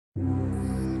Welcome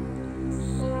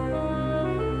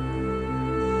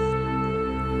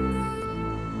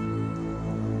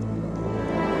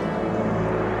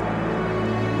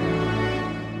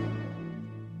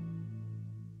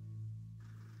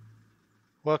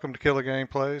to Killer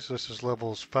Gameplayz. This is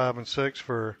levels 5 and 6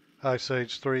 for Ice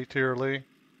Age 3 TRLE.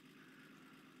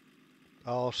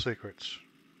 All secrets.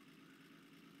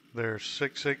 There's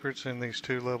 6 secrets in these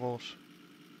 2 levels.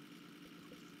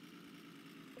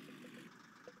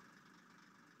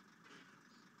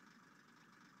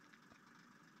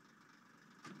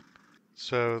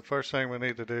 So the first thing we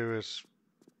need to do is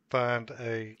find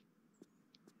a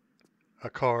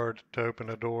card to open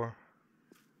a door.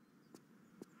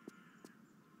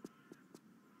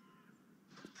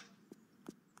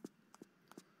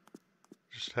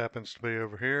 Just happens to be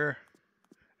over here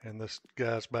in this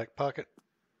guy's back pocket.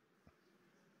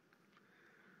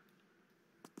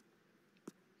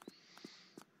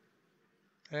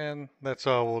 And that's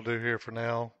all we'll do here for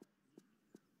now.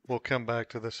 We'll come back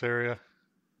to this area.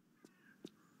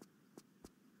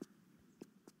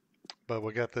 But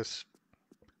we got this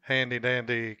handy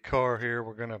dandy car here.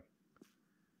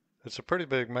 It's a pretty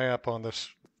big map on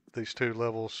these 2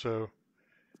 levels, so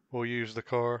we'll use the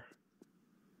car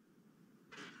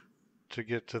to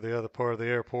get to the other part of the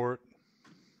airport.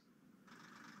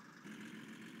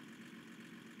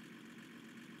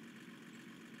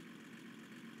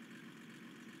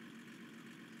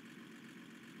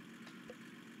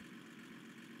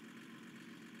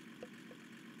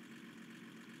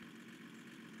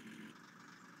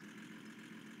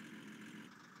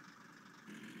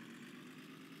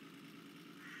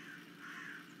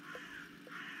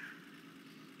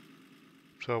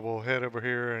 So we'll head over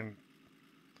here and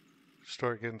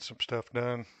start getting some stuff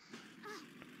done.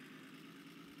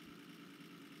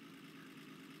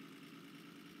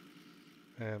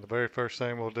 And the very first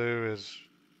thing we'll do is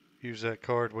use that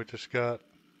card we just got.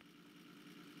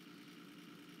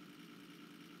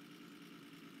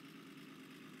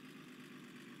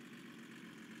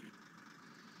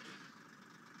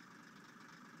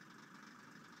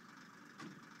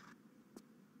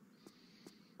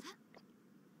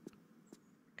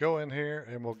 Go in here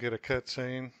and we'll get a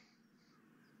cutscene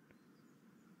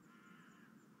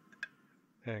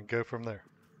and go from there.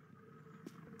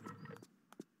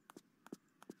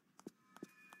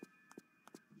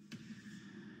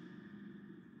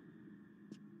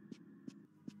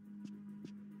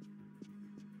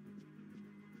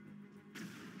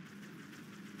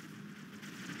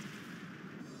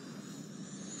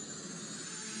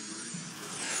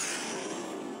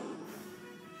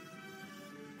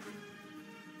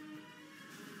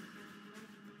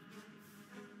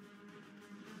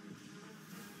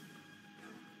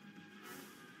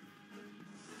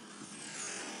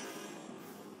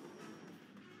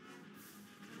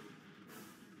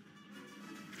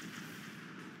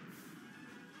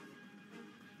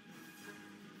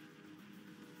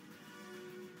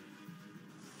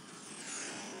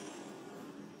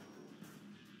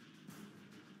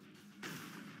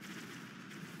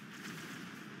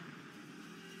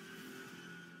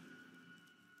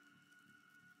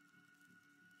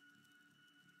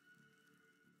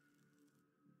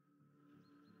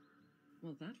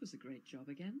 Well, that was a great job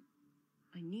again.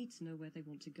 I need to know where they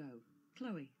want to go.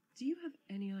 Chloe, do you have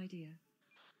any idea?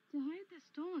 To hide the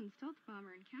stolen stealth bomber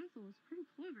in Kassel is pretty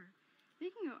clever. They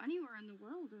can go anywhere in the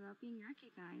world without being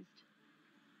recognized.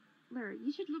 Larry,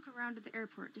 you should look around at the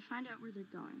airport to find out where they're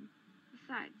going.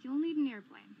 Besides, you'll need an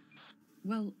airplane.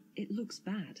 Well, it looks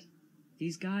bad.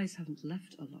 These guys haven't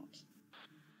left a lot.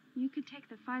 You could take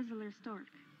the Feiseler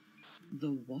Stork.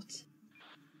 The what?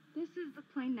 This is the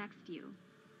plane next to you.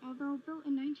 Although built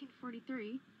in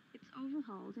 1943, it's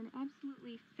overhauled and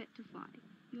absolutely fit to fly.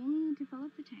 You only need to fill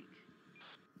up the tank.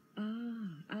 Ah,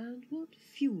 and what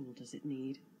fuel does it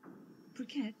need?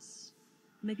 Briquettes?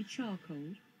 Maybe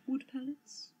charcoal? Wood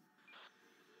pellets?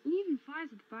 It even flies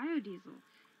with biodiesel.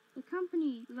 The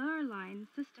company Lowerline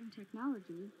System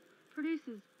Technology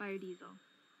produces biodiesel.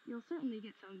 You'll certainly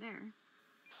get some there.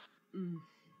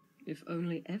 If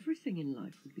only everything in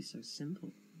life would be so simple.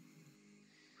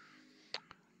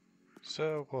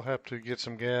 So we'll have to get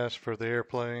some gas for the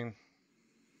airplane.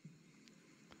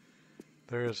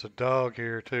 There is a dog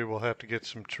here too we'll have to get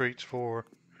some treats for.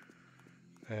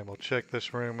 And we'll check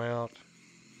this room out.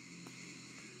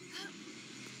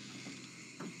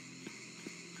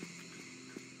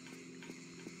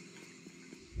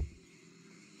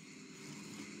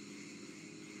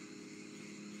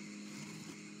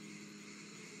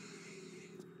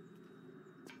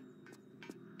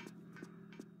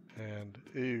 And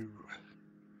ew,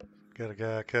 got a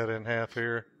guy cut in half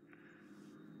here.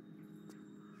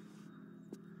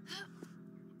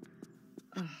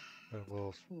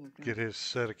 We'll Poor guy. get his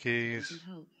set of keys. Doesn't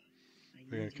help. I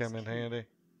They're gonna need his come in key. handy.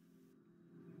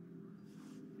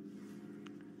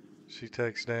 She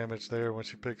takes damage there when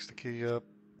she picks the key up.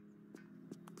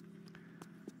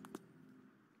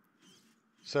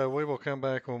 So we will come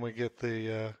back when we get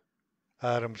the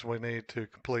items we need to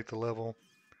complete the level.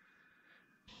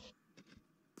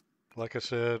 Like I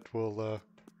said, we'll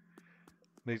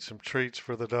need some treats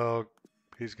for the dog.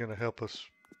 He's going to help us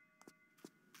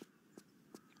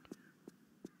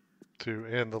to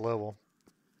end the level.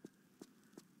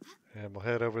 And we'll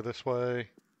head over this way.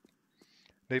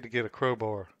 Need to get a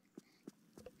crowbar.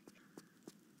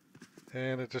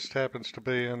 And it just happens to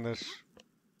be in this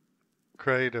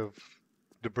crate of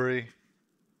debris.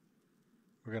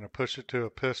 We're going to push it to a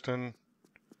piston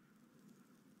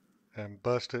and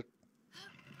bust it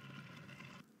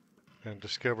and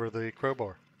discover the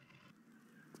crowbar.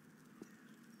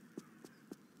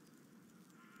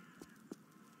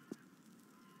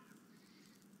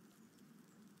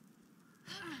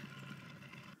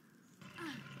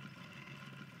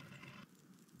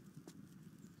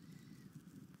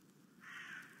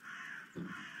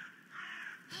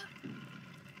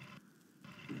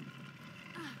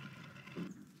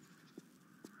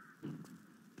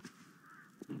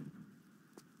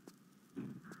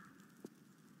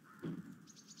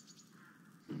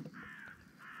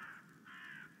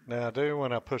 Now I do,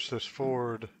 when I push this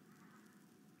forward,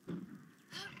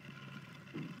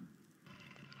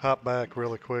 hop back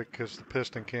really quick because the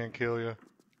piston can kill you.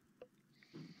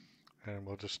 And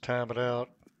we'll just time it out.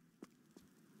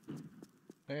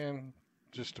 And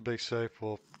just to be safe,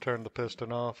 we'll turn the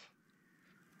piston off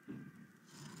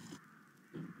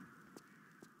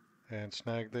and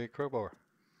snag the crowbar.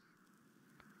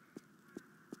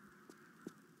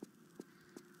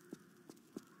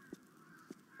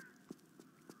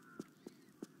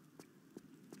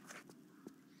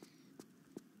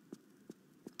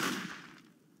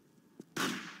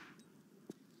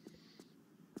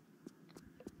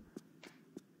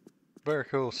 Very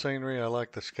cool scenery. I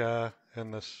like the sky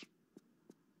in this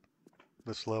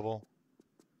level.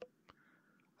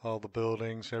 All the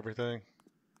buildings, everything.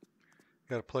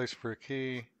 Got a place for a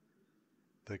key.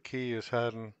 The key is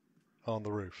hiding on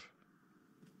the roof.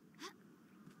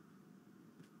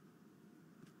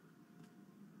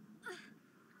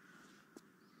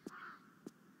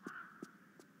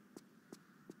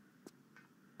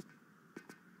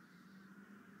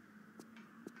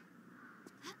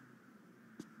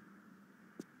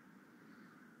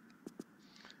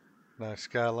 Nice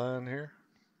skyline here.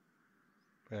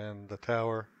 And the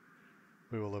tower,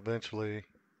 we will eventually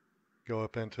go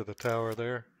up into the tower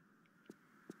there.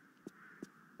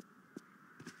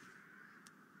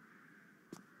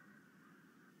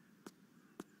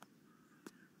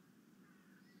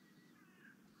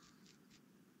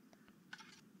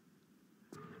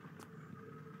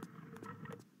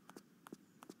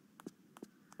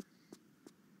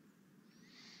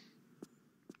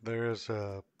 There is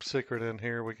a secret in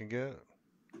here we can get.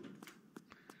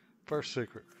 First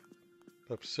secret,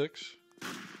 up 6,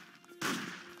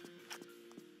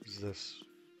 is this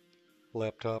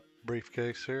laptop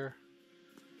briefcase here.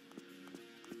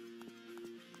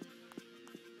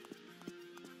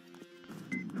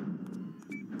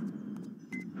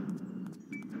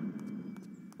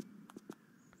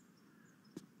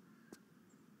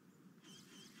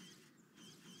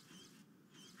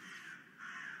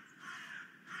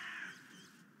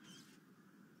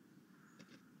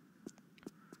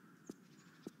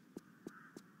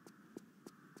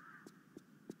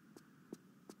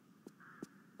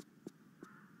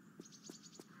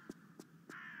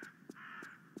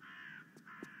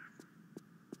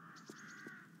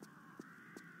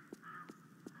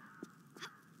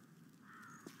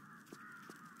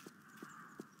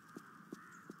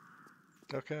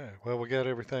 Okay, well, we got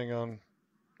everything on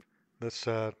this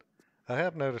side. I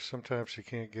have noticed sometimes you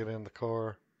can't get in the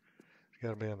car. You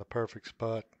got to be in the perfect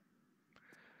spot.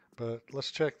 But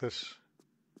let's check this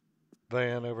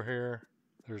van over here.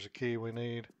 There's a key we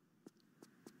need.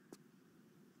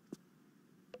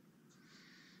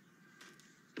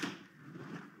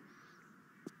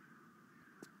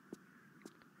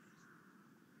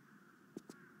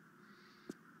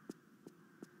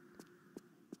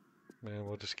 And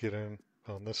we'll just get in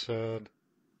on this side.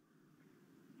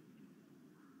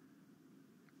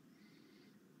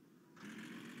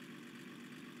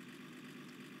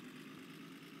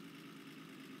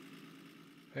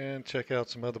 And check out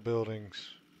some other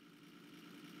buildings.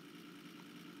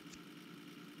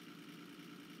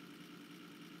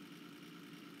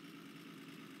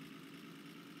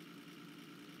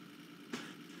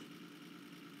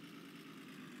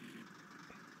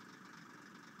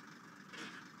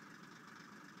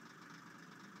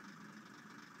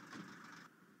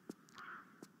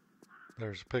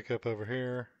 There's a pickup over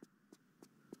here.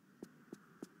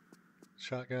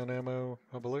 Shotgun ammo,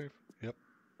 I believe. Yep.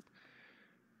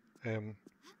 And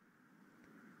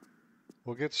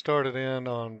we'll get started in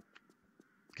on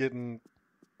getting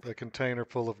a container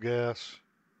full of gas.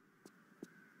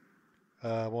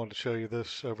 I wanted to show you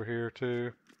this over here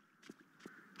too.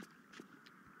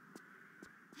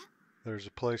 There's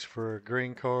a place for a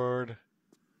green card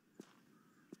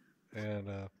and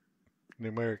a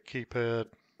numeric keypad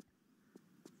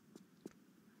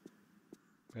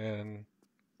and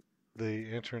the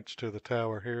entrance to the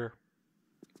tower here.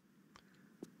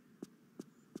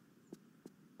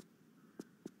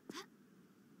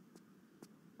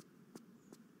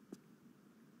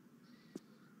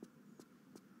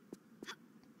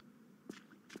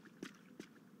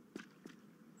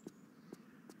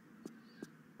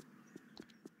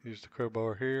 Use the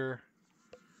crowbar here.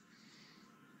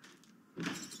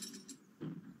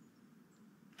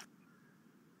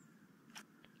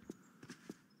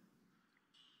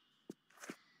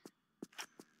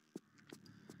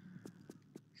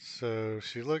 So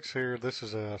she looks here, this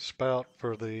is a spout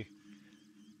for the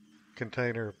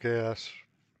container of gas.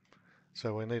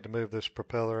 So we need to move this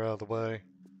propeller out of the way.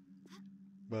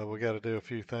 But we got to do a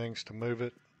few things to move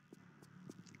it.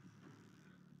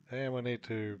 And we need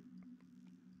to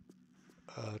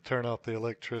turn off the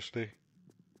electricity.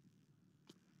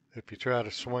 If you try to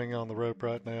swing on the rope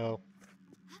right now,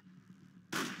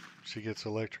 she gets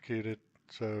electrocuted.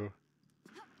 So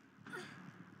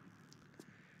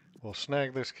we'll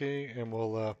snag this key and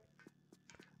we'll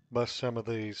bust some of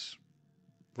these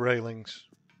railings.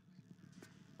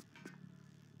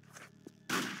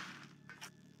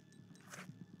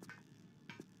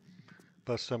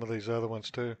 Bust some of these other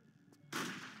ones too.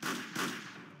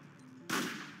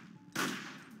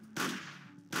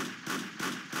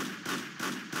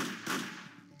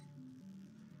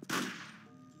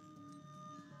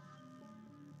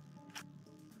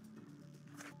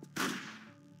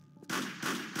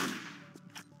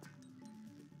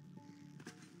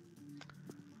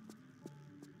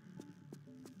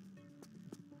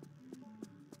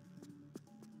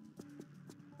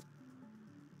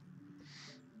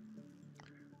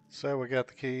 So we got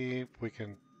the key, we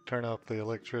can turn off the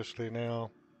electricity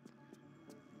now.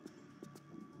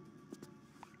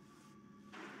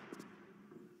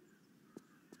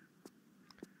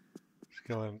 It's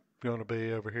going to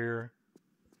be over here.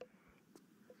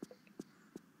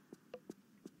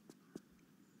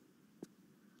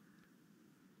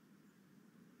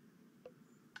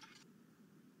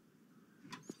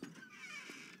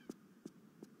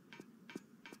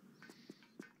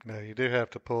 Now you do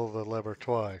have to pull the lever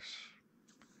twice.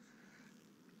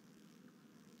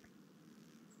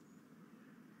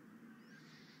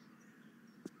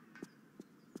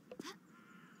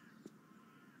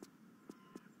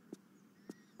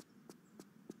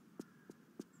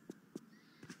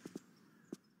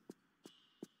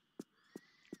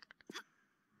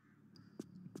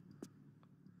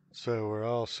 So we're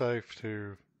all safe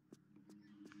to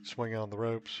swing on the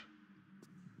ropes.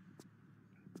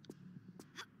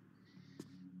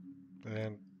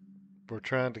 And we're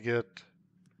trying to get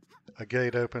a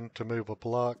gate open to move a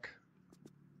block.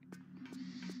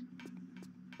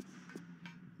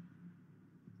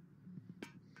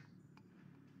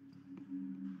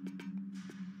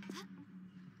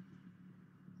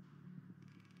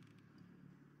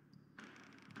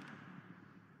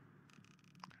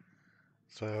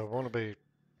 So I want to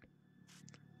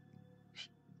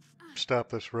stop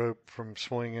this rope from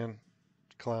swinging,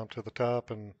 climb to the top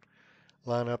and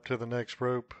line up to the next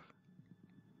rope.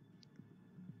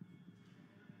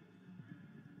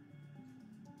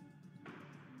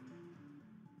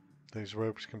 These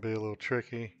ropes can be a little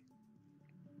tricky.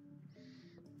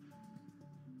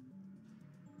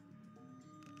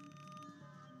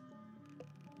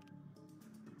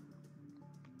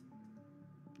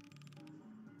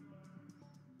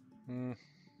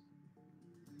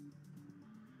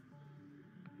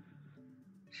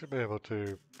 Should be able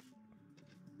to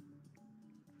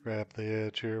grab the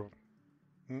edge here.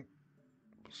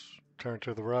 Let's turn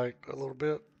to the right a little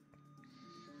bit.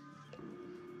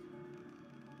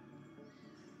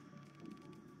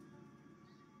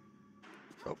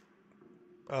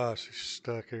 Oh, she's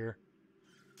stuck here.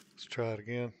 Let's try it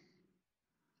again.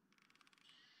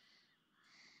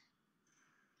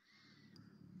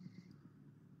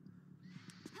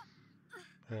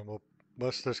 And we'll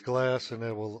bust this glass and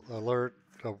it will alert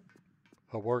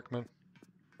a workman.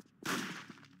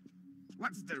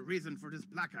 What's the reason for this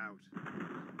blackout?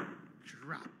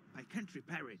 Crap, I can't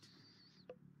repair it.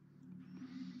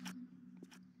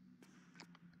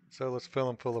 So let's fill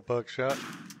them full of buckshot.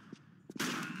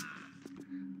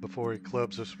 before he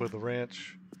clubs us with the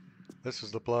wrench. This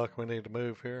is the block we need to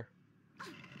move here.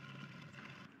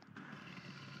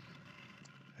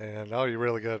 And all you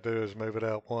really got to do is move it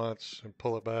out once and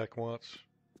pull it back once.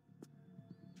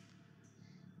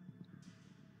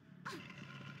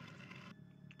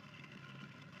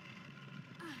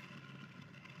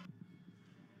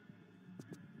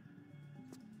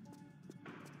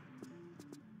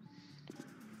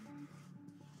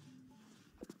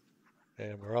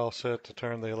 And we're all set to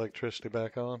turn the electricity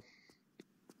back on.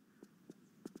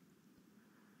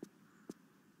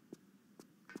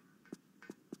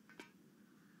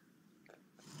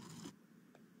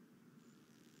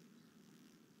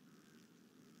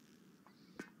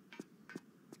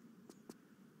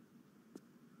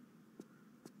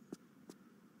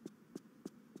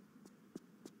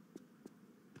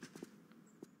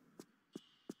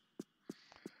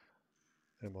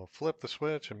 And we'll flip the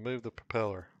switch and move the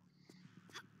propeller.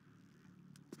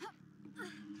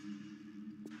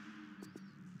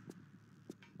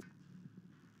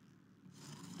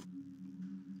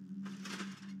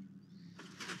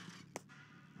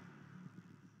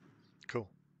 Cool.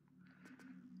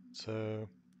 So,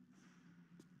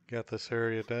 got this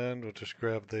area done. We'll just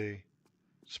grab the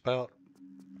spout.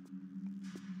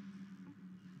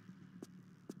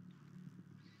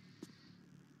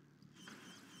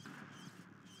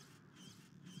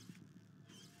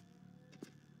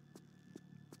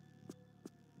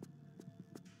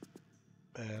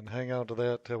 And hang on to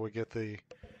that till we get the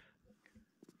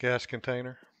gas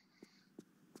container.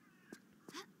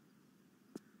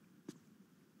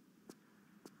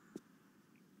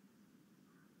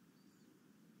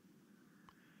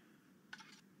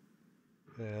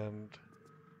 And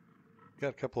got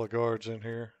a couple of guards in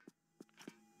here.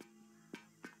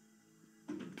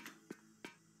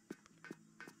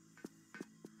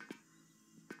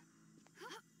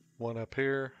 One up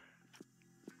here.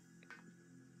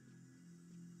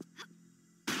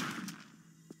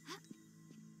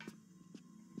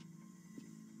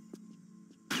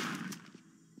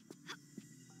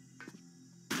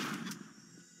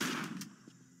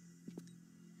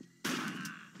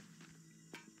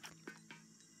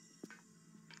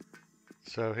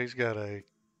 So he's got a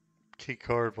key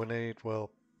card we need,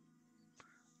 well,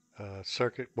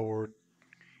 circuit board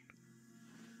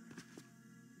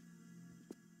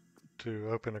to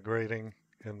open a grating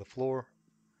in the floor.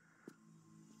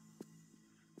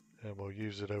 And we'll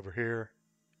use it over here.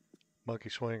 Monkey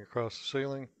swing across the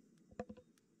ceiling.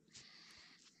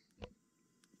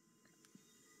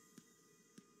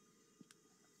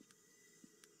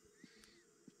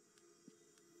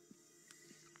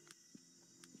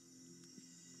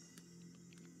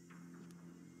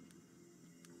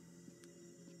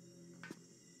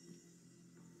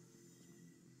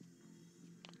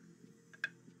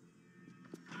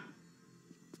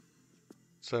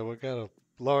 So we've got a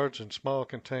large and small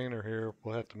container here.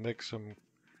 We'll have to mix some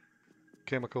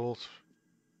chemicals.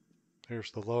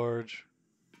 Here's the large.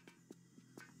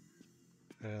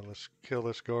 And let's kill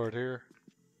this guard here.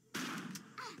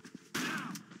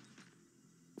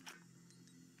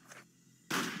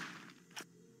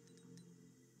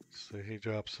 So he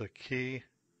drops a key.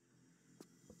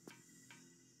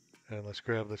 And let's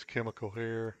grab this chemical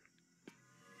here.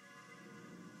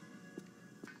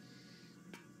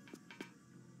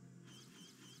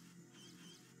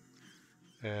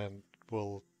 And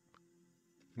we'll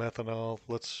methanol.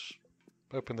 Let's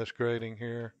open this grating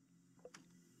here.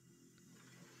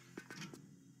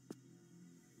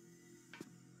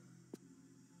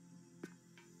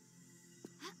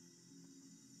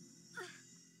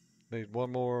 Need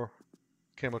one more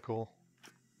chemical.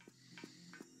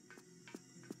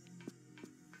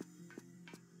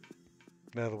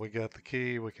 Now that we got the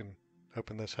key, we can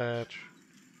open this hatch.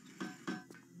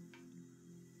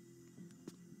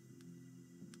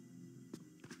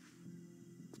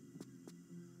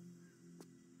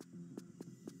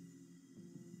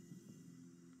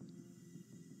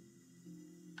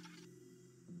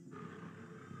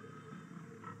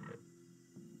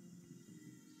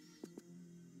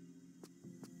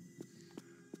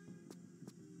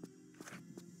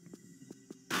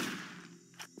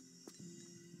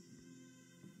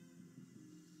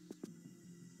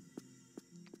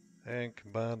 And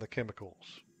combine the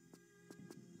chemicals.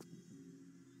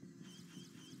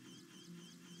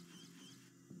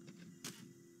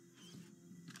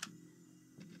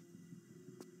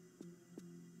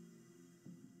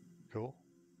 Cool.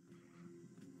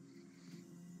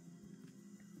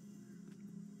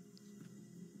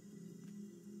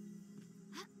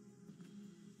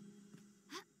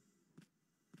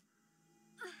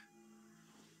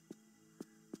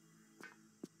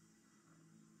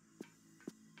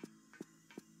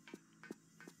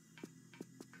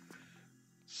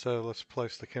 So let's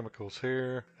place the chemicals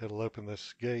here. It'll open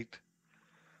this gate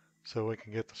so we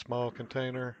can get the small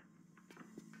container.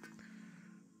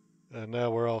 And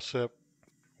now we're all set.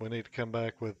 We need to come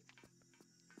back with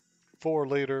 4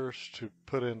 liters to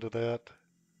put into that.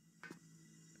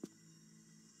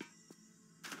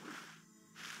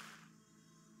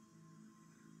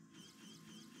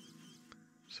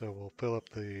 So we'll fill up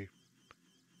the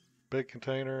big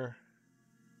container,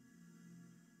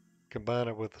 combine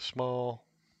it with the small,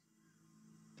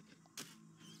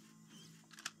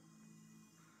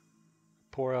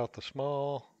 pour out the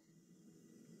small,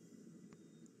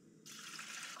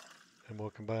 and we'll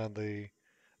combine the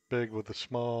big with the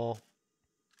small,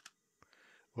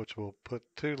 which will put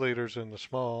 2 liters in the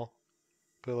small,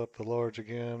 fill up the large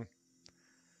again,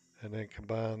 and then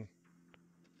combine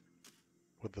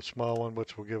with the small one,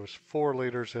 which will give us 4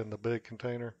 liters in the big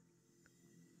container.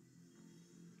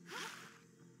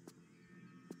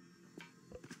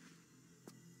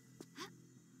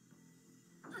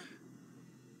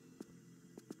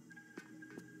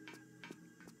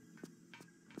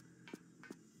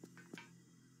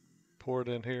 Pour it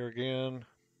in here again.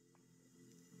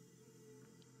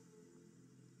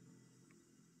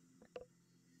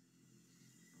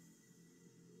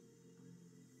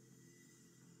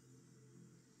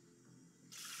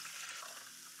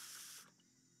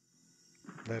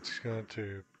 That's going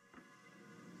to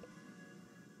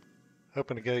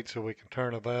open the gate so we can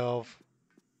turn a valve,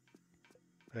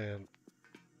 and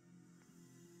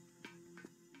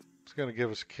it's going to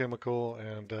give us a chemical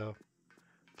and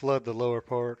flood the lower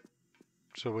part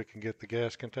so we can get the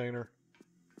gas container.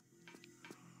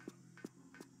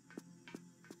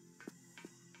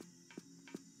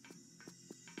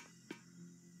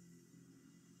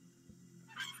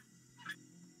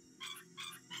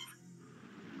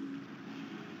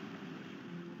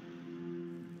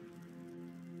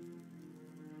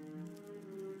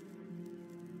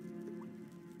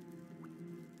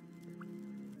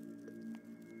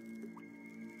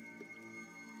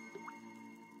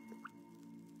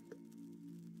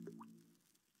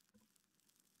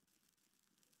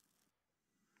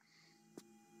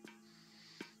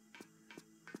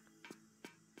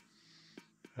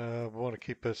 We want to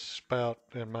keep this spout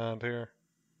in mind here.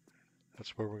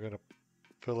 That's where we're going to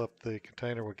fill up the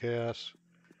container with gas.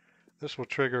 This will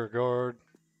trigger a guard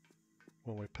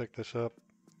when we pick this up.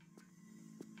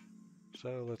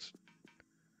 So let's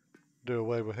do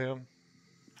away with him.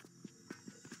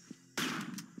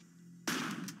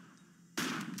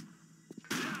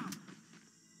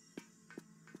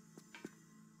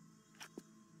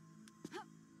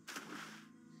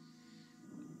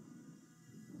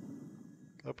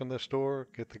 Open this door,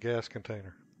 get the gas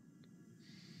container.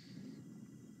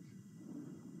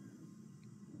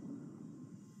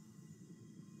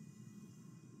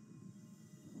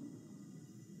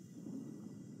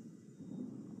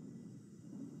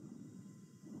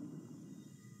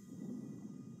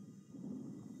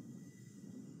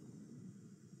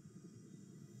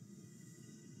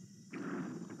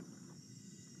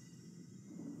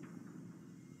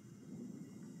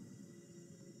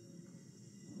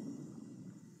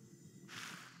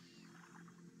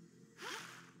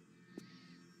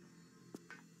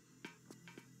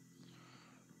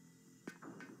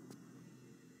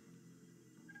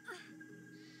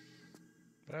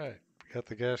 Alright, got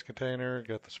the gas container,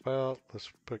 got the spout.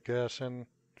 Let's put gas in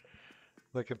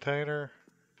the container.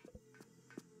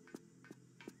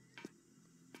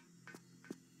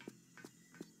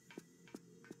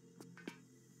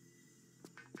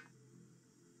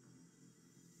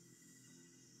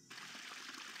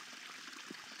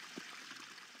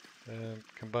 And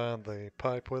combine the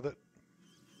pipe with it.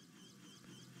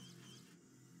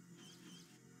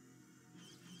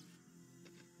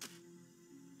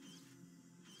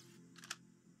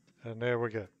 And there we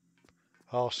go.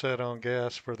 All set on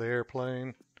gas for the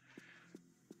airplane.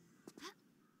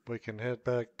 We can head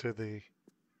back to the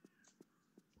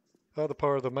other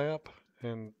part of the map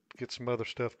and get some other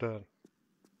stuff done.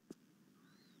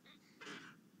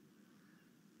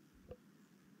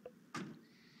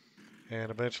 And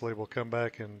eventually we'll come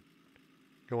back and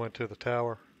go into the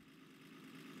tower.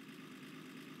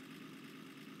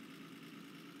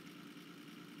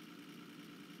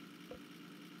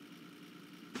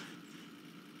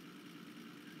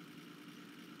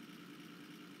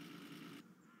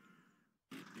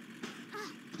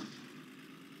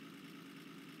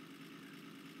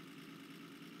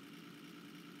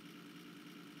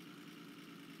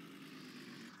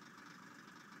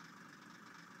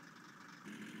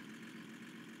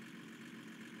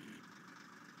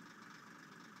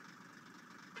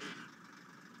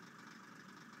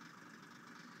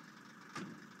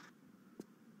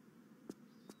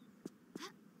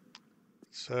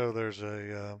 So there's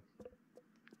a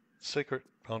secret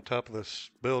on top of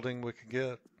this building we could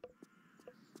get.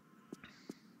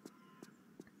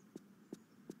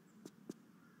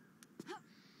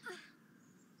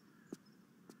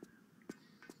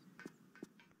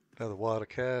 Another wad of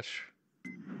cash.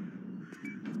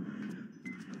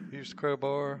 Use the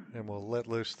crowbar and we'll let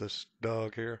loose this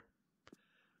dog here.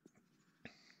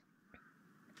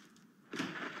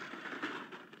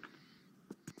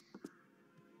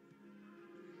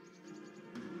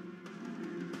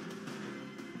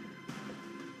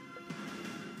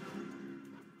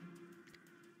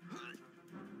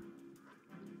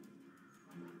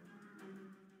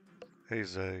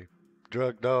 He's a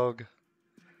drug dog.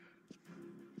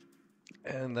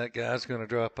 And that guy's going to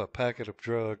drop a packet of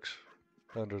drugs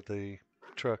under the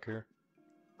truck here.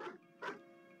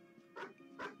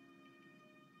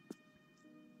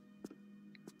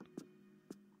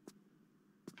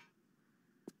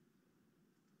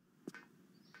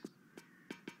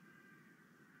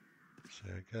 So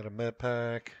I got a med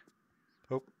pack.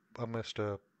 Oh, I missed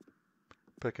a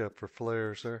pickup for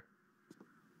flares there.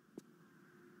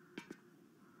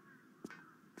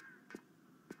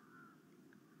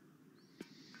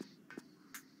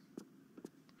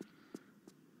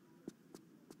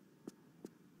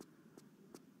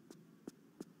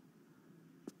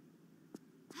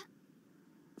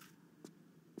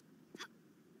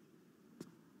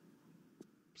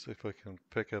 See if we can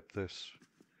pick up this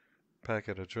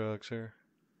packet of drugs here.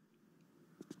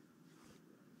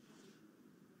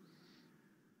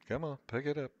 Come on, pick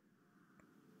it up.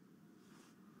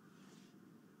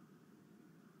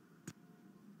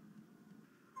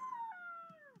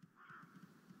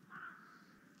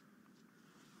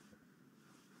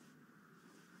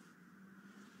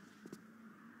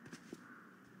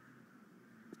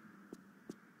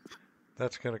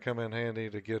 That's going to come in handy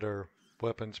to get our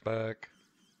weapons back.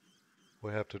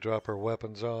 We have to drop our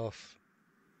weapons off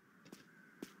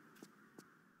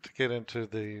to get into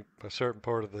a certain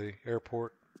part of the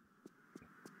airport.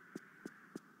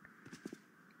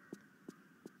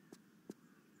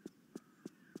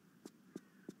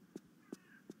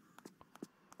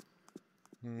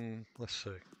 Let's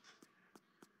see.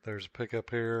 There's a pickup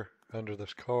here under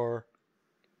this car.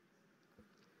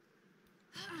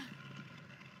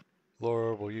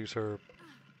 Laura will use her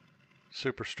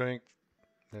super strength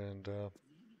and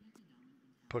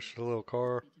push the little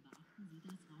car.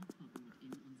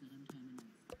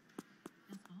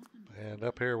 And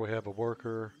up here we have a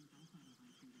worker.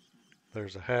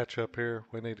 There's a hatch up here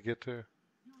we need to get to.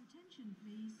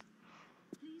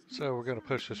 So we're going to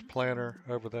push this planter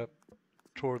over that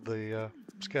toward the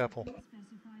scaffold.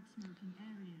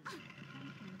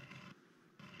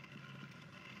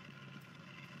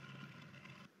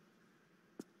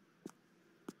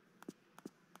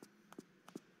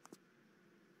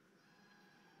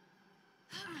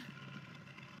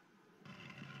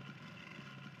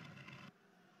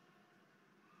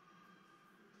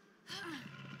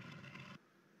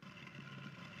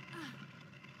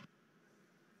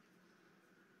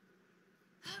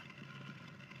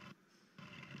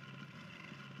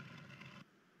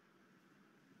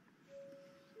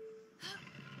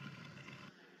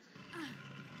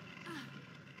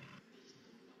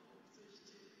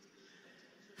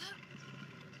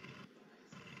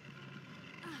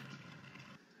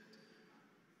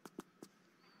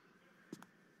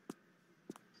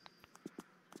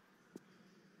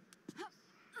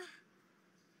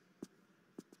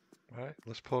 All right,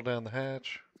 let's pull down the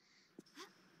hatch.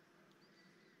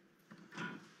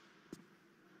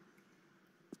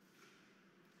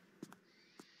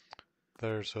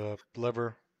 There's a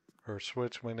lever or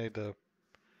switch we need to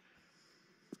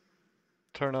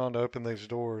turn on to open these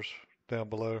doors down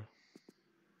below.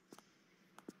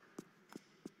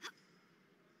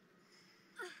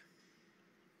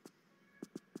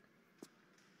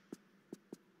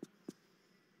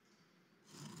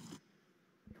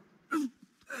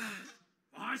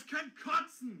 Oh, ich kann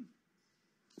kotzen!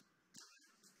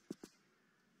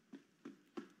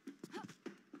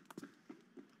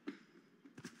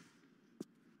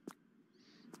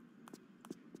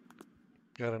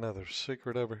 Got another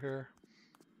secret over here.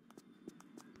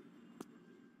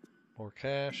 More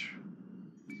cash.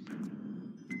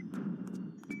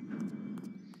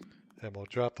 And we'll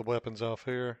drop the weapons off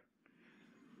here.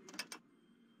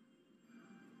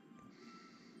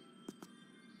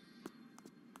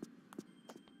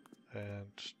 And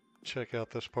check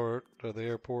out this part of the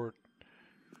airport.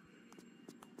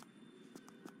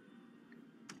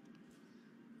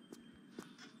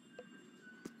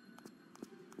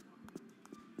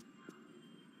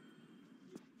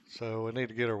 So we need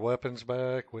to get our weapons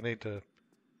back. We need to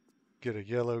Get a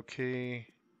yellow key.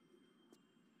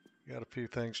 Got a few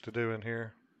things to do in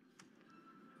here.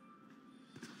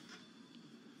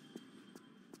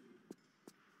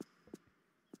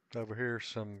 Over here,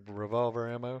 some revolver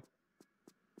ammo.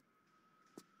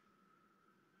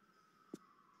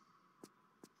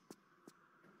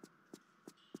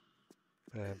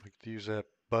 And we could use that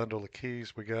bundle of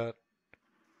keys we got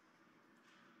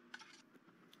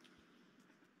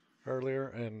earlier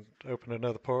and open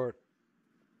another part.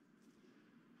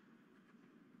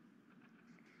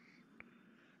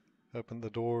 Open the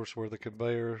doors where the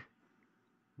conveyor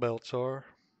belts are.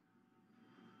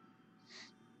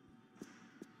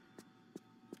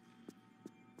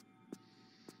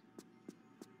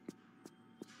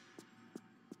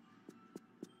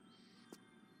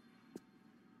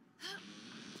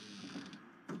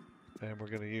 And we're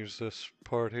going to use this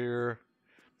part here.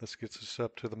 This gets us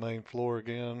up to the main floor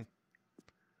again.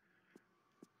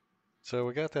 So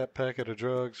we got that packet of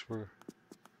drugs. We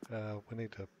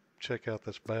need to check out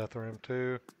this bathroom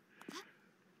too.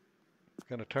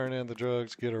 Going to turn in the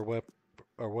drugs, get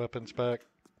our weapons back.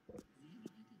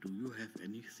 Do you have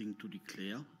anything to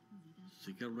declare?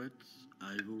 Cigarettes,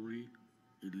 ivory,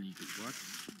 illegal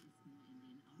drugs?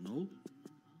 No?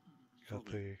 Got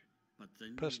the But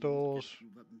then pistols, you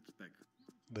will get your weapons back.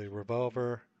 the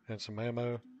revolver, and some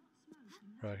ammo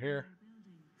right here.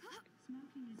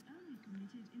 Smoking is only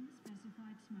permitted in the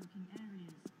specified smoking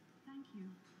areas. Thank you.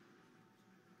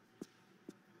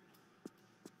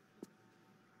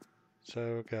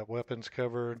 So got weapons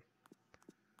covered.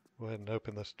 Go ahead and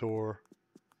open this door.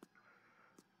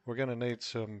 We're going to need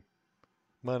some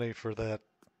money for that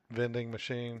vending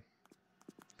machine.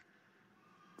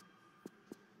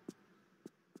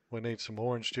 We need some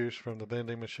orange juice from the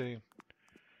vending machine.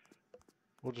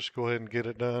 We'll just go ahead and get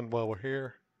it done while we're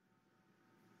here.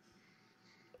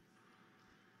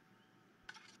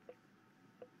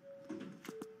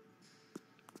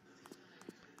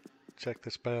 Check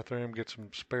this bathroom, get some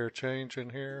spare change in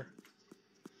here.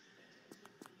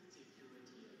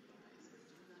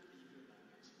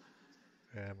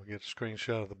 And we'll get a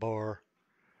screenshot of the bar.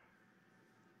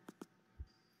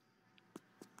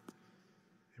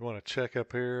 You want to check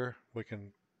up here, we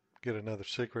can get another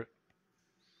secret.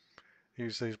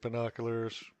 Use these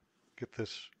binoculars, get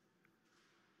this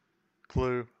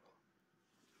clue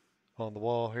on the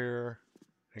wall here,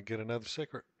 and get another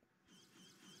secret.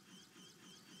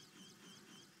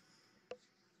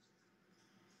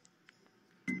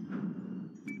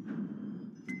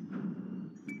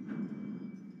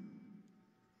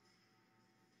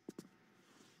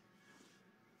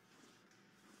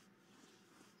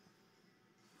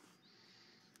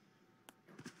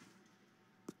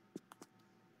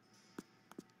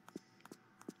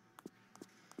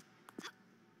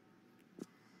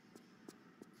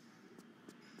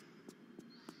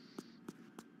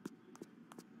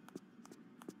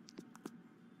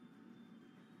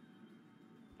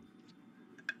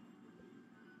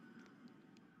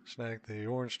 Snag the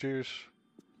orange juice,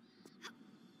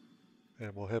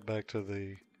 and we'll head back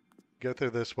to go through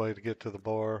this way to get to the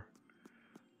bar.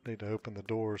 Need to open the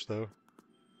doors though.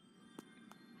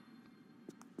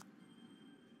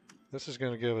 This is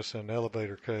going to give us an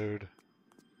elevator code.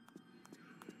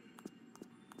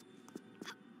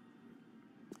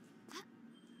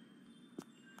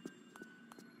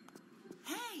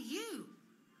 Hey, you!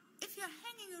 If you're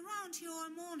hanging around here all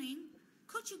morning,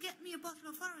 could you get me a bottle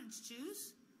of orange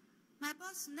juice? My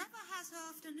boss never has her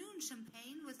afternoon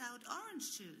champagne without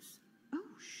orange juice. Oh,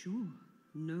 sure.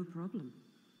 No problem.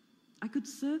 I could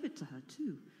serve it to her,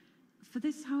 too. For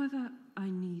this, however, I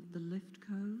need the lift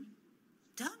code.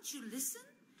 Don't you listen?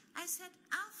 I said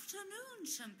afternoon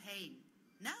champagne.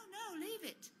 No, leave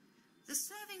it. The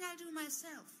serving I'll do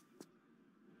myself.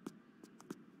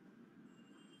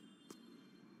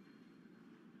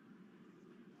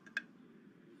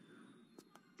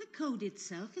 The code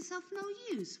itself is of no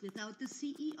use without the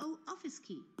CEO office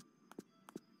key.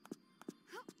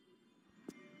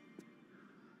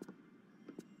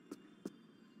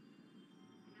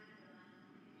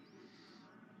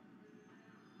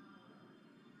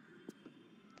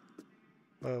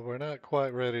 Well, we're not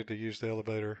quite ready to use the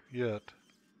elevator yet.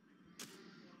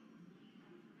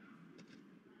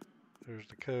 There's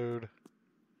the code.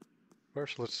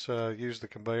 First, let's use the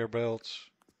conveyor belts,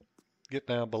 get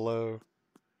down below,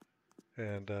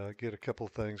 and get a couple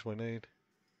of things we need.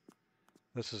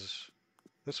 This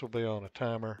will be on a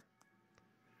timer.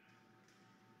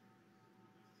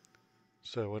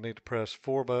 So we need to press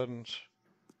 4 buttons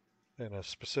in a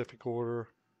specific order.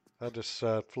 I just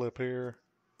side flip here,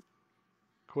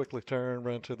 quickly turn,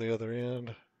 run to the other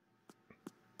end.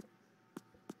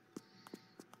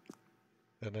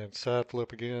 and then side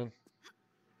flip again.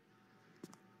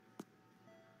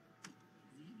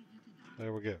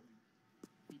 There we go.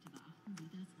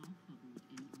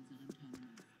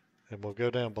 And we'll go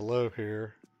down below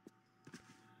here.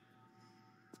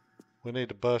 We need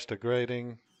to bust a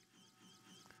grating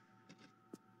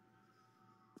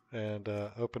and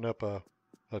open up a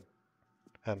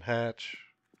hatch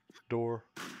door.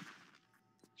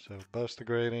 So bust the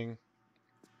grating.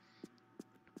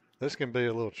 This can be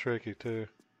a little tricky too.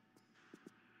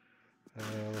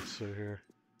 Let's see here.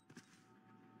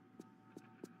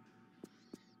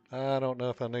 I don't know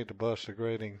if I need to bust the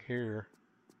grating here.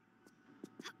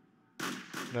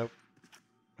 Nope.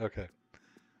 Okay.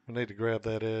 We need to grab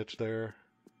that edge there.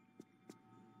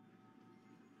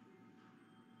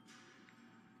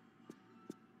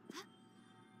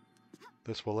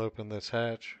 This will open this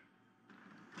hatch.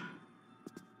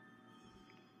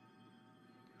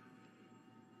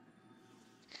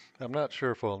 I'm not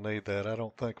sure if we'll need that. I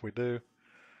don't think we do.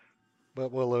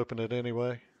 But we'll open it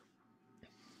anyway.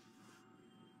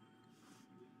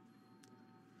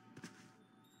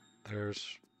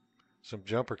 There's some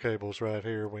jumper cables right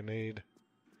here we need.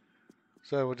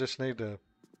 So we just need to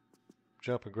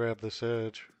jump and grab this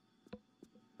edge.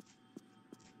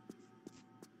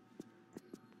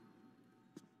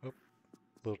 Oh,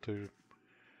 a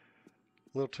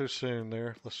little too soon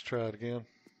there. Let's try it again.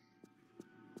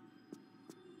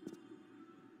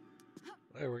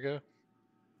 There we go.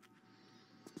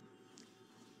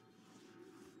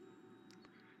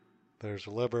 There's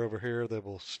a lever over here that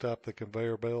will stop the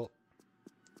conveyor belt.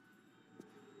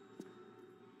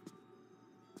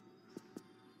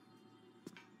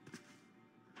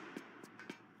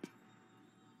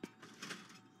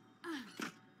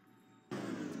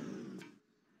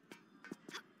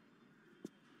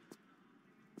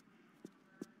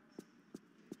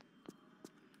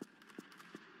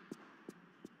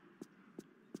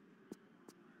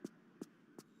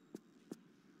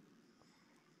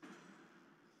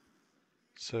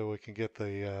 So we can get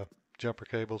the jumper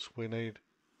cables we need.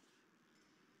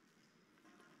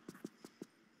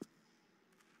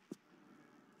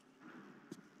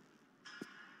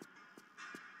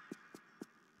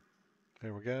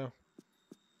 There we go.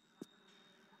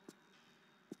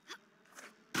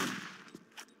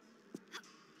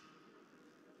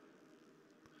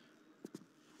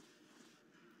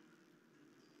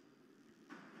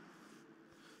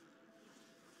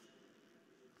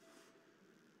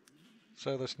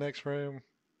 So this next room,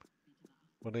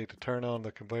 we'll need to turn on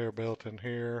the conveyor belt in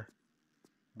here,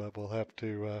 but we'll have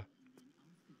to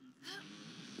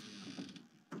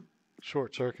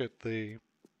short circuit the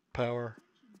power.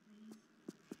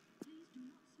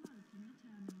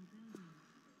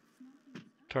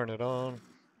 Turn it on.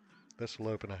 This will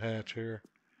open a hatch here.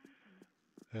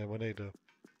 And we need to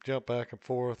jump back and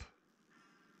forth.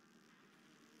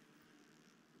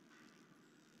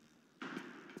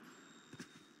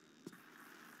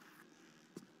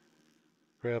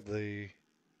 Grab the,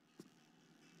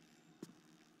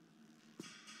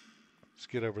 let's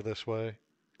get over this way.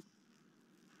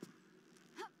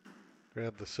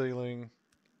 Grab the ceiling.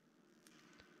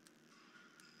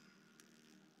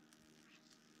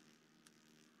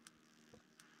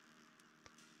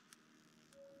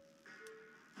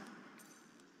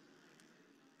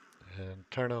 And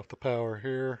turn off the power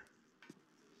here.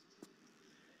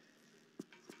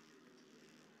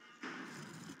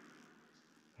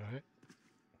 Alright.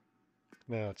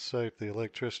 Now it's safe, the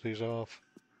electricity's off.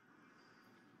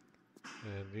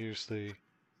 And use the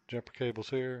jumper cables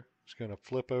here. It's going to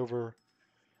flip over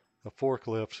a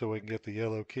forklift so we can get the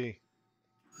yellow key.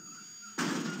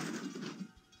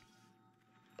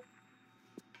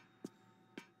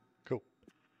 Cool.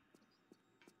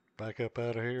 Back up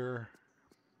out of here.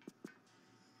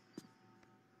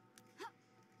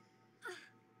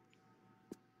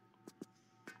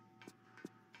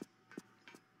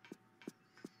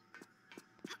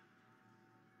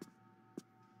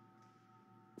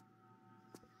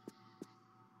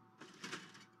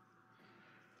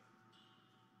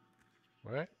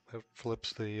 Right, that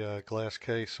flips the glass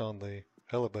case on the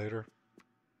elevator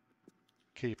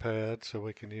keypad so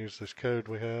we can use this code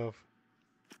we have.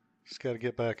 Just got to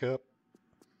get back up.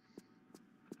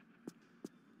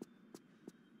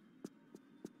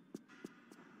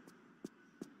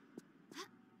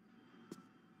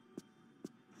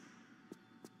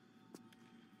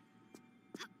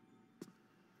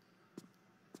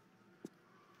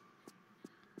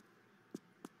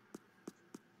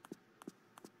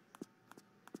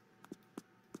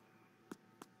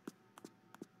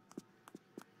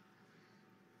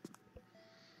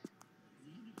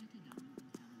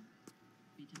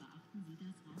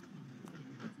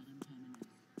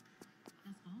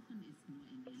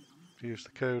 use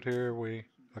the code here we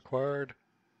acquired.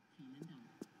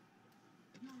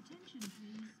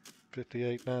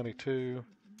 5892,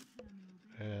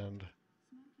 and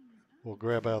we'll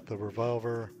grab out the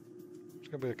revolver. There's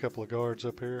going to be a couple of guards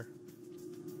up here.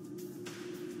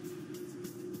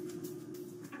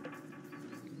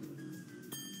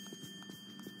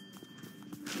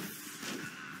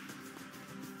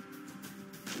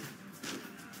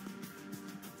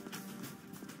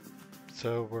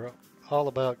 So we're all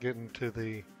about getting to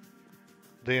the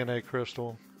DNA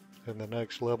crystal in the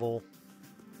next level.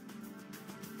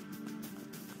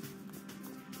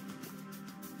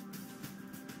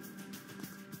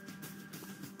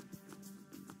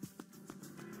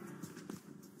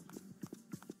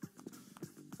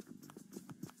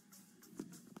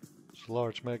 It's a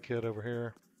large med kit over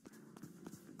here.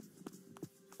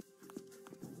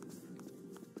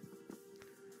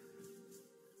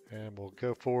 And we'll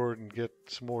go forward and get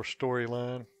some more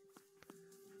storyline.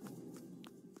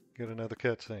 Get another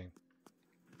cutscene.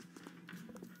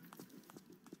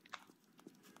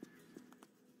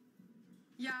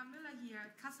 Ja, Müller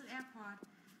here, Kassel Airport.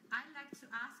 I'd like to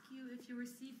ask you if you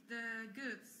received the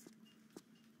goods.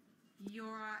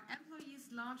 Your employees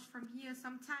launched from here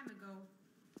some time ago.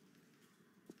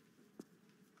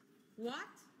 What?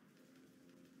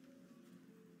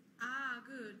 Ah,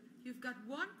 good. You've got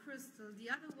one crystal, the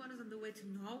other one is on the way to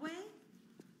Norway?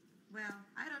 Well,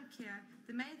 I don't care.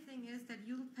 The main thing is that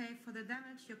you'll pay for the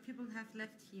damage your people have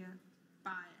left here.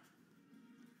 Bye.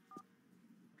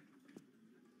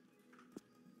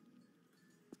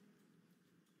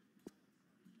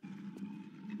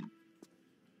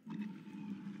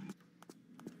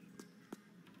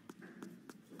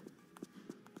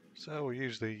 So we'll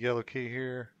use the yellow key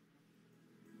here.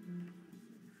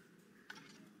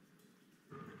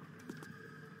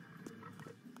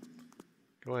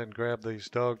 Go ahead and grab these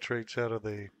dog treats out of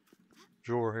the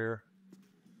drawer here.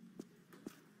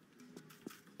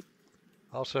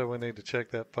 Also, we need to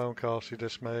check that phone call she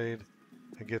just made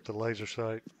and get the laser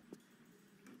sight.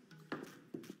 I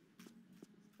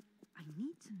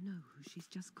need to know who she's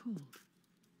just called.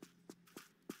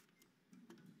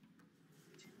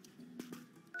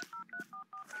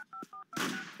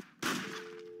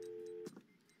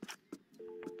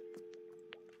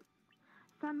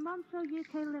 San Monso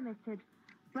UK Limited,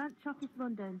 Branch Office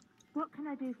London. What can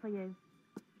I do for you?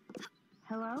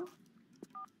 Hello?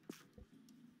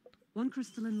 One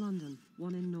crystal in London,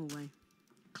 one in Norway.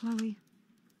 Chloe,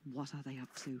 what are they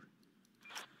up to?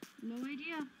 No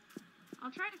idea.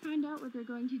 I'll try to find out what they're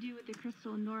going to do with the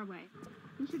crystal in Norway.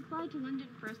 We should fly to London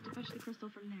first to fetch the crystal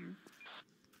from there.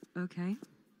 Okay,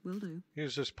 will do.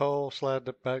 Use this pole, slide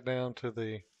it back down to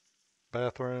the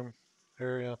bathroom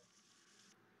area.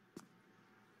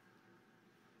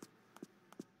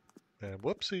 And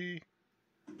whoopsie.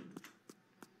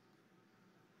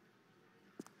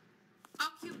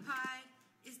 Occupied.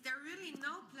 Is there really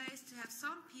no place to have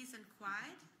some peace and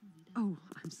quiet? Oh,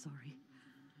 I'm sorry.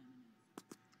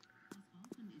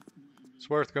 It's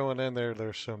worth going in there.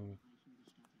 There's some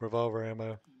revolver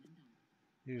ammo.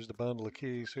 Use the bundle of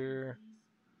keys here.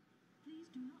 Please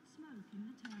do not smoke in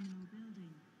the terminal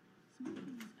building.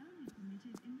 Smoking is only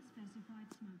permitted in the specified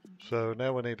smoking. So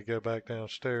now we need to go back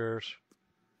downstairs.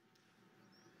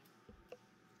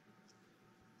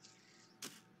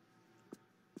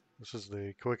 This is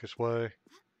the quickest way.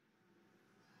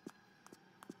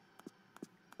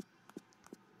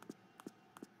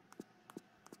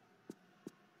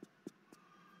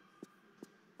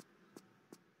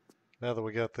 Now that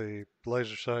we got the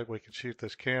laser sight, we can shoot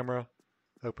this camera,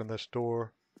 open this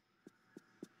door.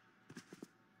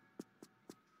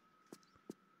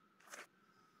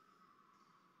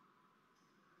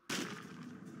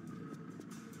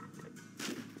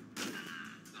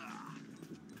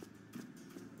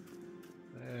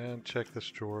 And check this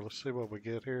drawer. Let's see what we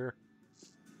get here.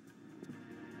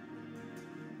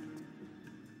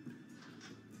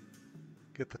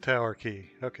 Get the tower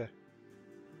key. Okay.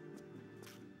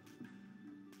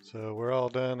 So we're all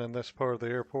done in this part of the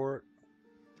airport.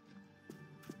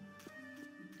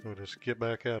 We'll just get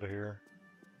back out of here.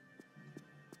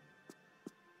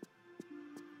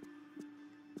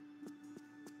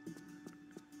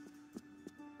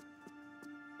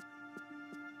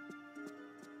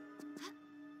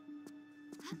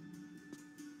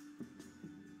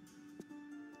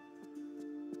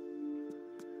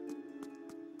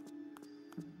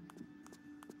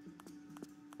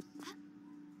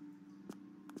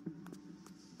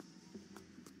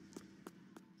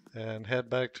 And head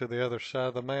back to the other side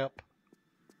of the map.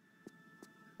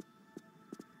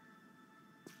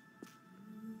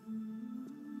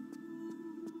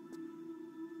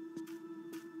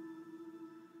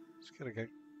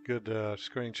 Good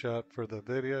screenshot for the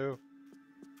video.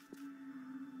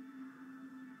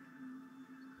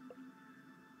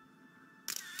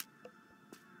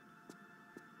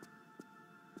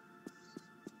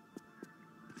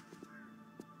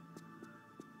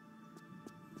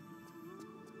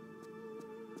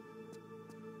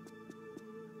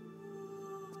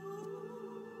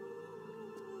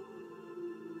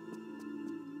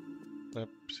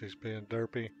 Oops, he's being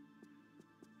derpy.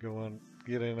 Go on,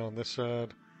 get in on this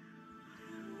side.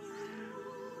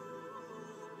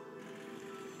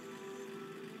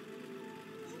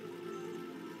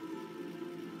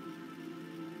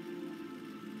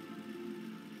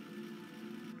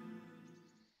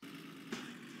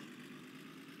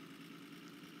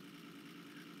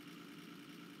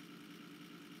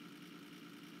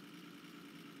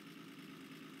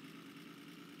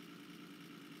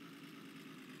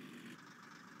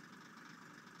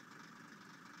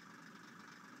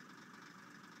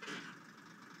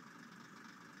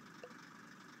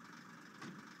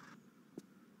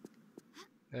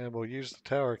 And we'll use the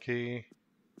tower key.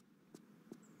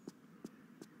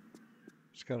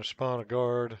 It's going to spawn a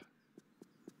guard.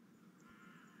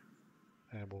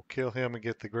 And we'll kill him and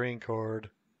get the green card.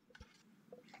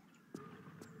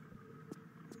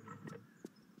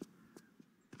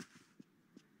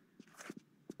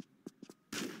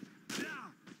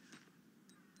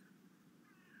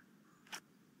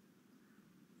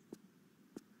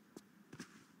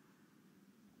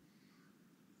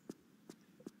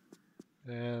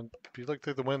 And if you look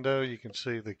through the window, you can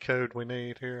see the code we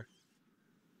need here.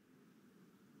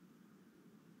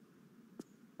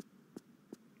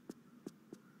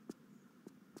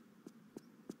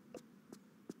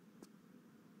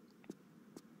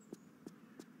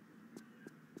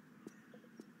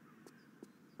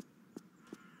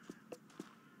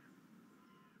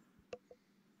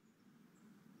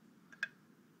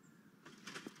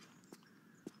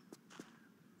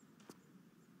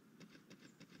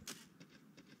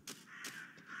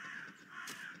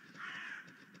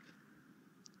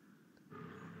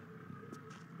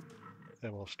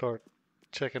 And we'll start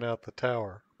checking out the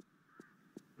tower.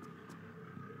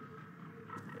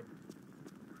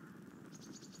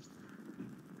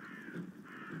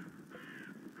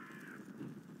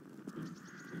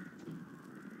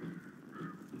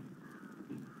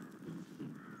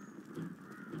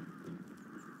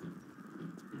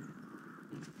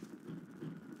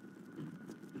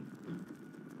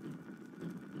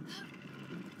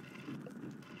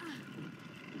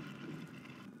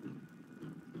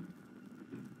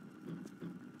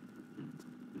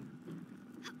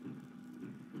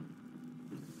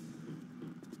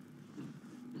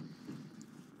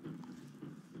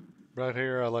 Right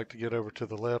here, I like to get over to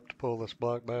the left to pull this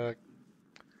block back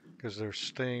because there's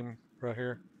steam right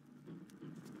here.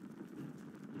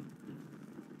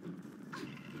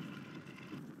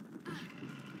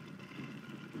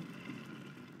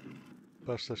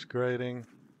 Bust this grating.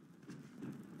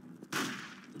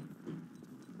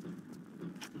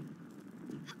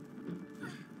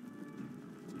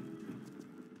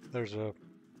 There's a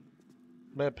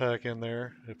med pack in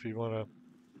there if you want to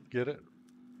get it.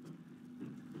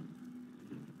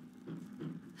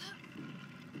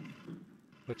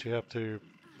 But you have to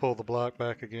pull the block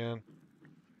back again.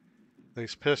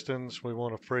 These pistons, we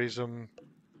want to freeze them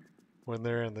when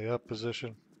they're in the up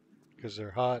position because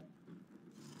they're hot.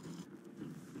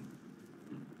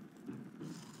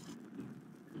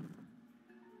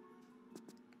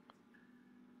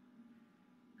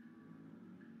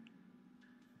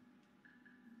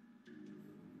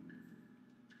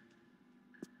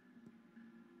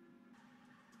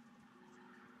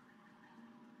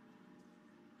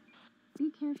 Be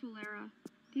careful, Lara.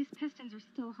 These pistons are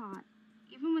still hot,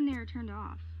 even when they are turned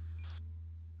off.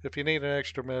 If you need an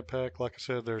extra med pack, like I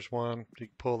said, there's one. You can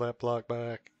pull that block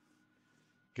back,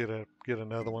 get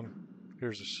another one.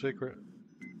 Here's a secret.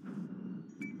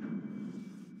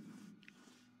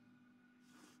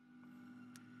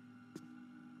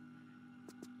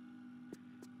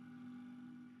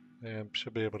 And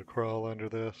should be able to crawl under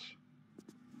this.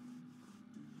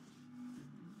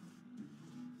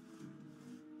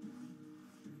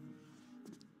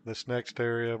 This next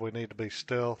area, we need to be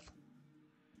stealth.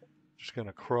 Just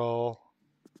gonna crawl.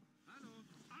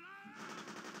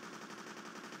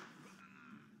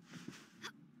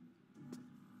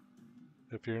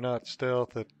 If you're not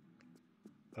stealth, it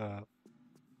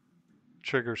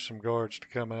triggers some guards to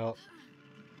come out.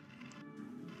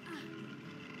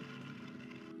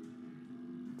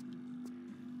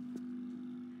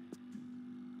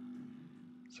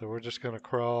 So we're just gonna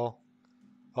crawl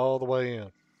all the way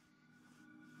in.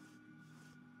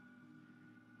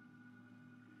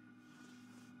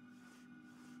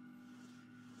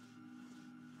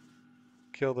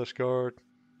 kill this guard.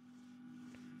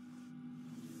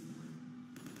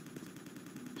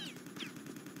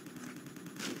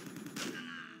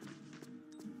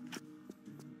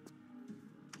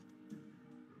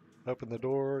 Open the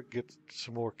door, get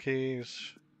some more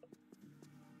keys.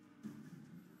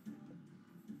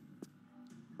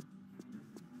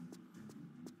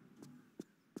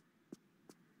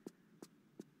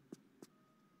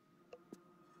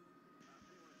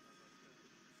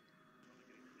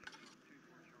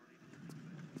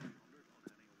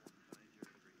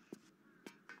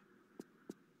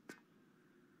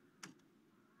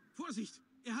 Vorsicht!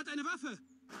 Er hat eine Waffe!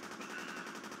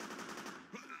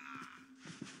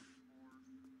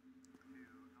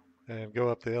 And go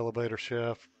up the elevator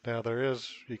shaft. Now there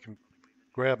is, you can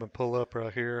grab and pull up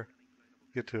right here,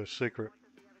 get to a secret.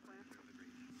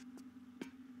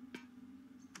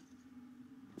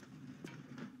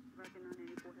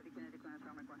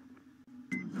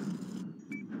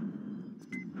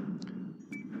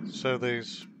 So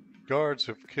these guards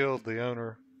have killed the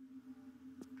owner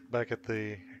back at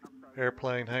the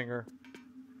airplane hangar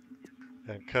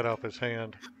and cut off his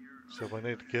hand. So we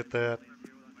need to get that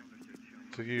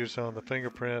to use on the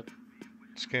fingerprint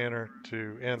scanner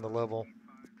to end the level.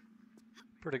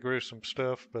 Pretty gruesome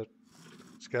stuff, but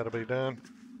it's got to be done.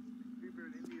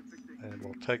 And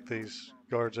we'll take these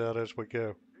guards out as we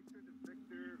go.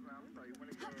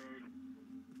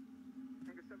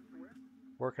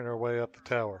 Working our way up the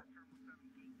tower.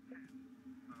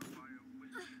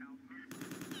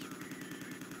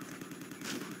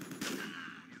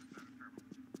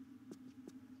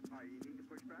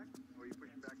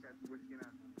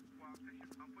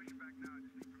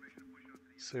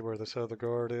 See where this other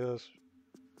guard is.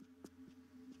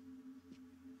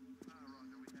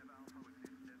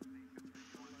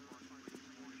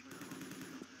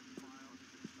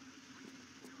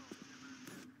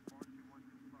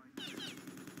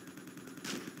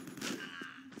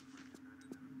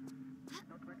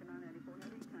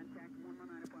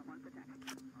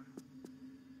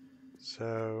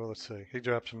 So let's see, he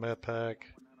drops a med pack.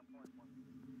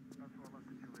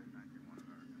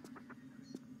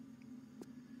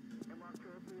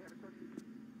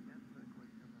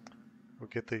 We'll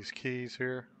get these keys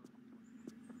here.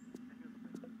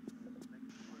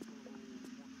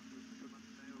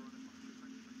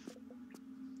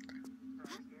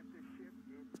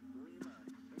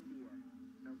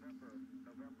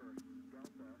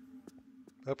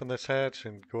 Open this hatch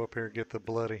and go up here and get the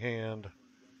bloody hand.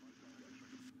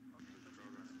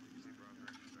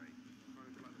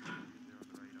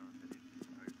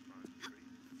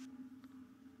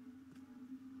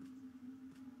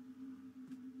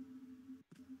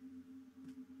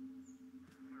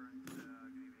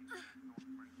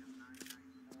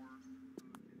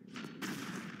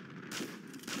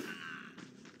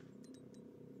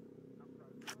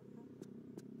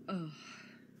 Oh,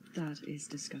 that is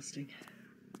disgusting.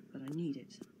 But I need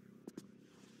it.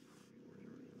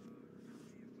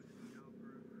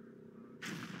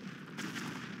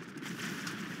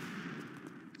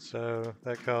 So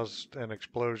that caused an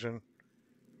explosion.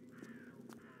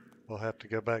 We'll have to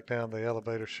go back down the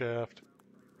elevator shaft.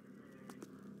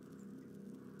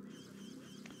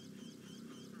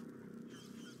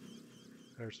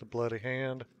 There's the bloody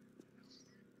hand.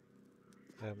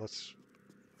 And let's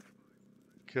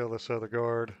kill this other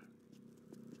guard.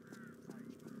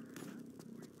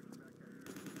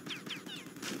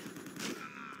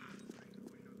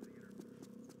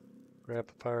 Grab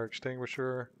the fire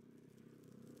extinguisher.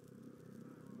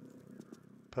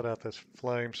 Put out this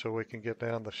flame so we can get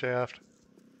down the shaft.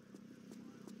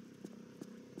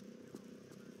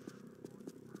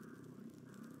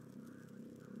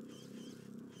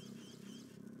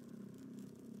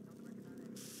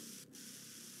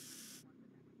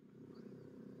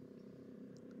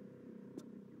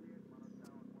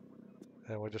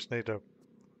 And we just need to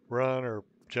run or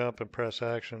jump and press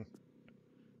action.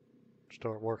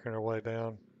 Start working our way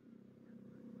down.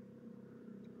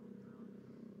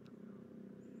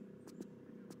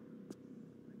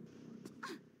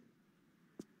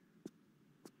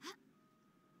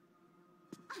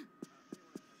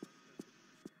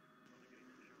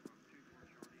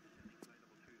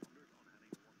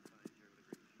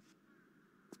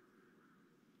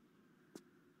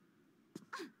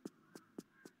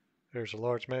 There's a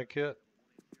large med kit.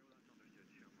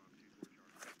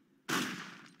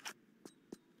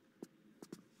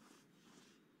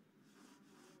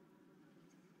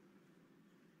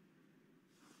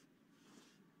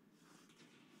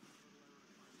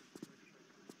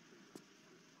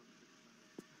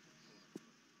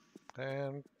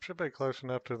 And should be close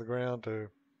enough to the ground to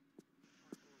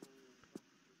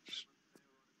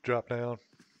drop down.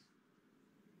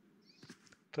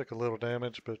 Took a little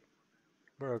damage, but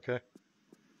we're okay.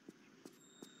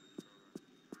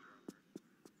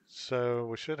 So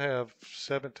we should have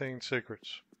 17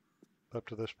 secrets up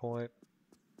to this point.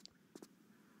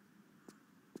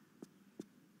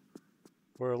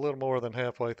 We're a little more than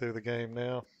halfway through the game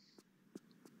now.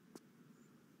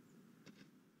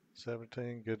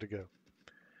 17, good to go.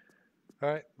 All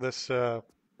right, this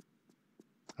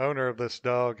owner of this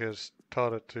dog has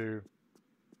taught it to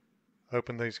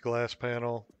open these glass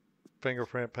panel,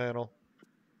 fingerprint panel,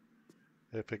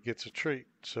 if it gets a treat.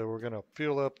 So we're going to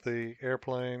fuel up the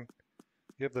airplane,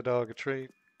 give the dog a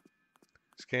treat,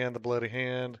 scan the bloody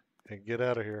hand, and get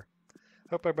out of here.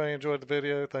 Hope everybody enjoyed the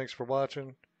video. Thanks for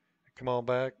watching. Come on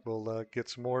back. We'll get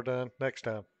some more done next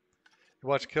time. You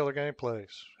watch Killer Gameplayz.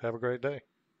 Have a great day.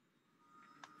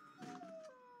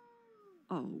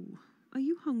 Oh, are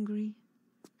you hungry?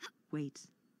 Wait,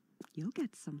 you'll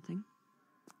get something.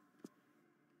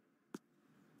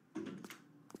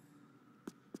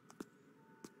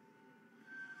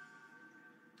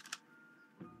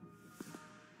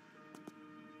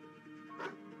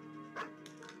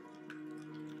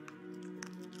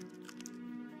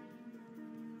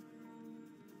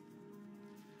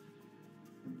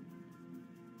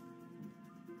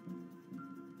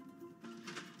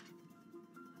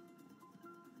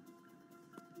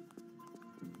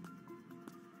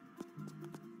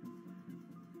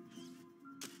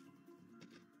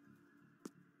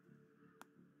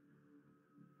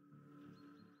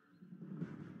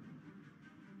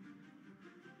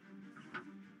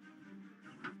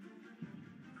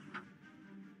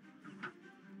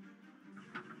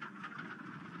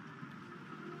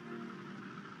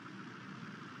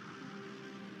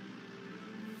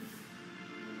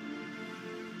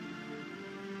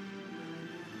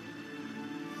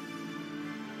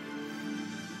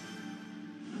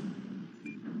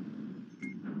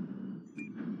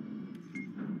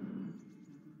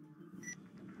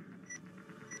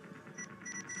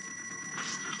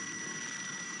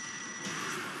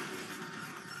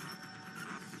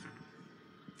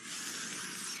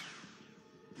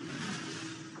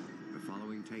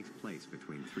 Takes place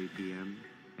between 3 p.m.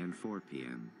 and 4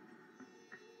 p.m.